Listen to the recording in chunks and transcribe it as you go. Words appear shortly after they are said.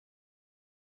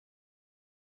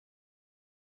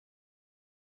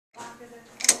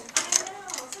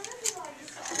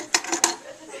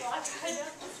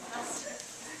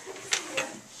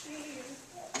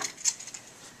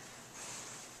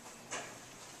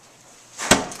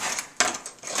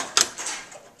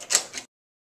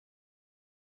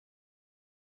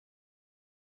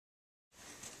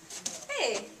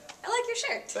Hey, I like your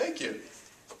shirt. Thank you.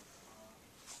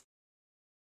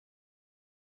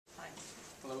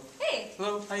 Hello. Hey.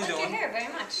 Hello, how you doing? I like your hair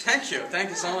very much. Thank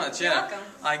you so much. You're Yeah, welcome.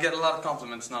 I get a lot of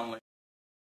compliments normally.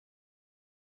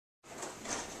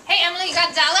 Hey Emily, you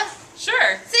got a dollar?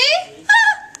 Sure. See?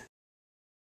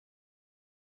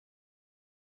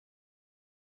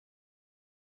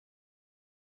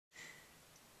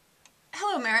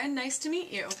 Hello, Marin. Nice to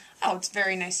meet you. Oh, it's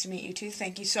very nice to meet you too.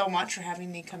 Thank you so much for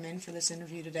having me come in for this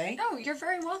interview today. Oh, you're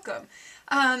very welcome.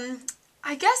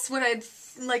 I guess what I'd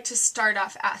like to start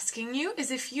off asking you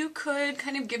is if you could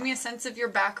kind of give me a sense of your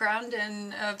background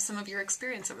and of some of your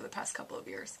experience over the past couple of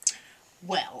years.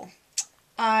 Well,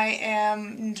 I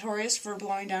am notorious for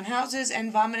blowing down houses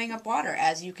and vomiting up water,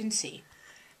 as you can see.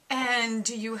 And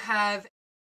do you have...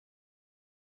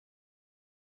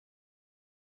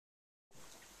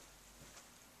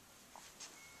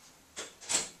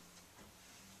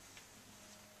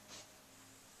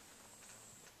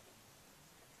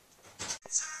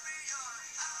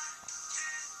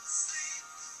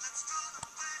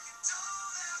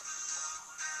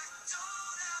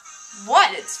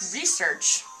 What? It's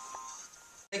research.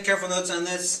 Take careful notes on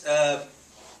this.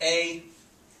 A,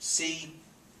 C,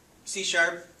 C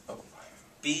sharp,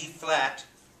 B flat,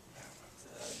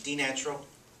 D natural,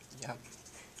 Yep.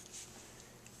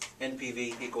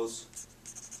 NPV equals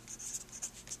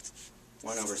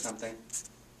 1 over something.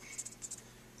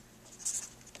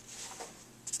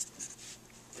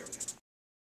 There we go.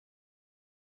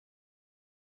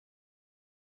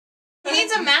 He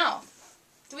needs a mouth.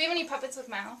 Do we have any puppets with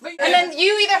mouths? Wait, And then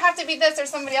you either have to be this or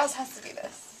somebody else has to be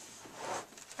this.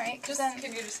 Right? Because then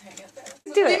Can you just hang it there?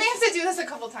 we may have to do this a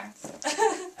couple times.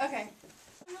 Okay.